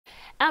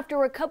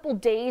After a couple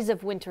days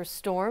of winter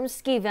storms,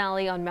 Ski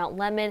Valley on Mount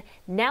Lemmon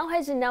now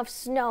has enough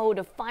snow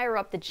to fire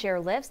up the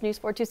chairlifts. News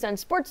 4 Tucson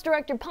Sports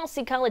Director Paul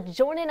College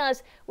joining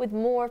us with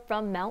more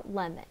from Mount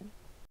Lemmon.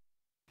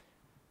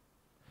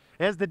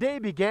 As the day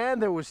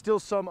began, there was still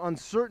some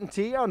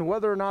uncertainty on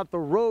whether or not the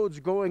roads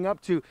going up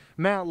to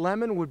Mount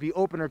Lemmon would be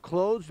open or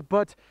closed,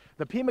 but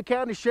the Pima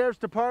County Sheriff's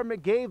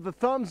Department gave the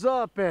thumbs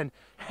up, and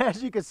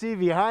as you can see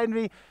behind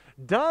me,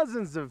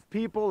 dozens of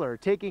people are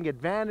taking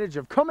advantage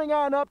of coming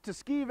on up to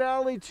Ski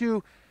Valley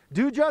to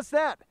do just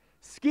that,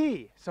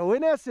 ski. So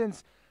in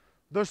essence,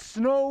 the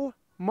snow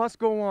must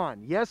go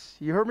on. Yes,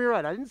 you heard me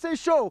right. I didn't say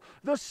show.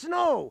 The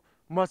snow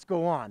must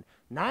go on.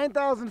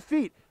 9,000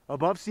 feet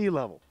above sea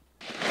level.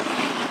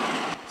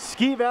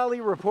 Ski Valley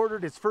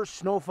reported its first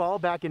snowfall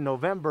back in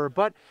November,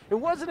 but it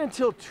wasn't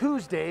until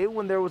Tuesday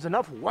when there was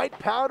enough white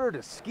powder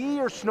to ski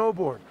or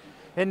snowboard.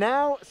 And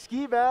now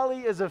Ski Valley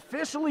is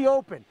officially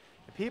open.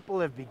 People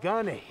have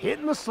begun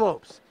hitting the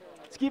slopes.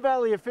 Ski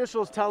Valley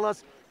officials tell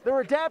us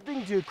they're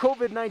adapting to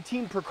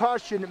COVID-19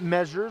 precaution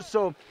measures,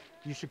 so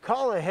you should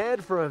call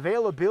ahead for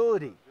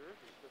availability.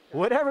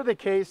 Whatever the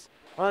case,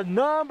 a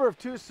number of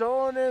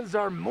Tucsonans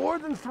are more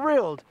than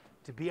thrilled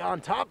to be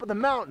on top of the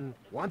mountain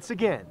once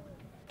again.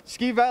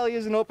 Ski Valley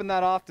isn't open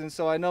that often,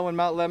 so I know when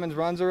Mount Lemmon's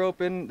runs are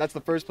open, that's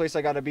the first place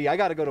I gotta be. I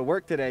gotta go to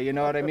work today, you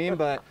know what I mean?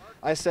 But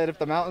I said if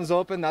the mountain's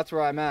open, that's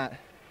where I'm at.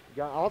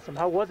 Yeah, awesome.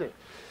 How was it?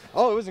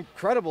 Oh, it was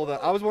incredible.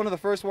 I was one of the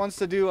first ones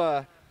to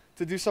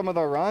do some of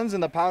the runs,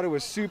 and the powder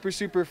was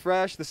super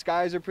fresh. The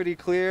skies are pretty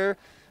clear.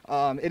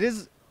 It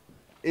is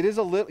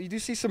a little. You do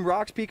see some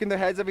rocks peeking their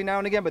heads every now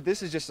and again, but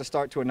this is just a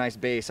start to a nice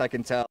base. I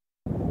can tell.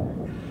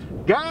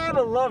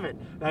 Gotta love it.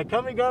 Now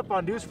coming up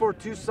on News 4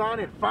 Tucson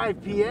at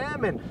 5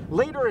 p.m. and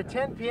later at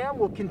 10 p.m.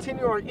 we'll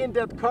continue our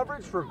in-depth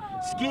coverage from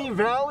Ski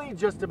Valley,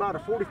 just about a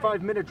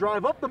 45-minute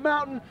drive up the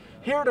mountain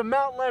here to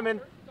Mount Lemmon.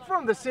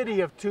 From the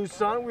city of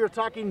Tucson, we are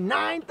talking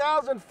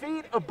 9,000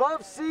 feet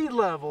above sea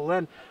level.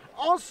 And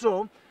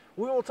also,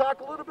 we will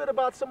talk a little bit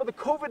about some of the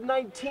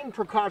COVID-19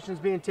 precautions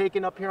being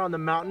taken up here on the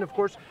mountain. Of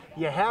course,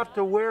 you have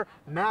to wear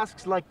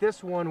masks like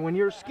this one when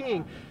you're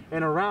skiing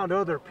and around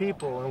other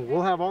people. And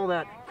we'll have all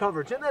that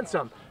coverage and then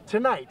some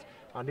tonight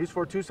on News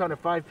 4 Tucson at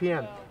 5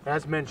 p.m.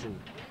 as mentioned.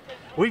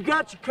 We've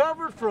got you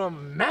covered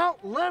from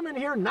Mount Lemmon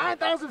here,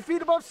 9,000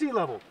 feet above sea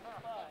level.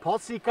 Paul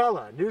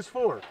College, News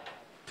 4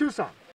 Tucson.